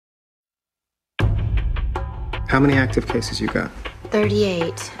How many active cases you got?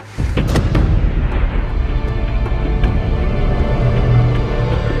 38.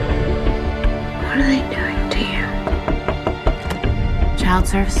 What are they doing to you? Child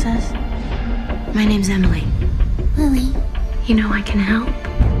Services? My name's Emily. Lily. You know I can help.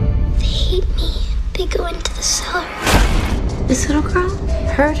 They hate me. They go into the cellar. This little girl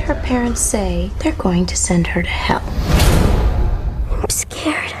heard her parents say they're going to send her to hell. I'm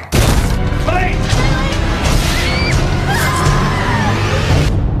scared.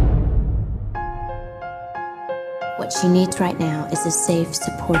 What she needs right now is a safe,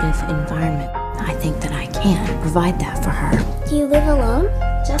 supportive environment. I think that I can provide that for her. Do you live alone?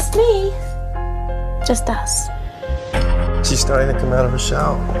 Just me. Just us. She's starting to come out of her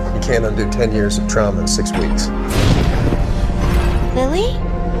shell. You can't undo 10 years of trauma in 6 weeks. Lily?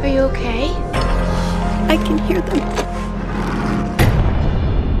 Are you okay? I can hear them.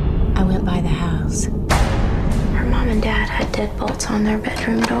 I went by the house. Her mom and dad had deadbolts on their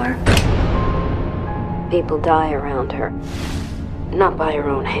bedroom door. People die around her. Not by her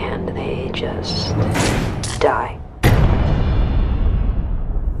own hand, they just die.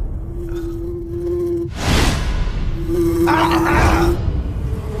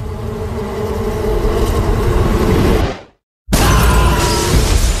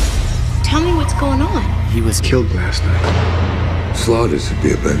 Tell me what's going on. He was killed last night. Slaughtered would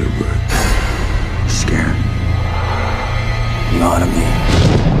be a better word. Scared. You know what I mean?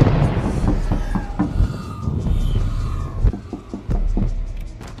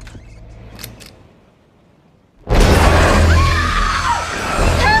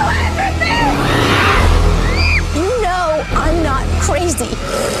 I'm not crazy.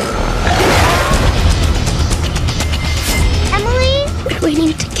 Emily? They're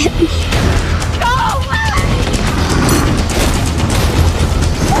waiting to get me. Go away!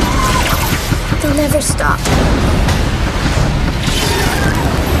 They'll never stop.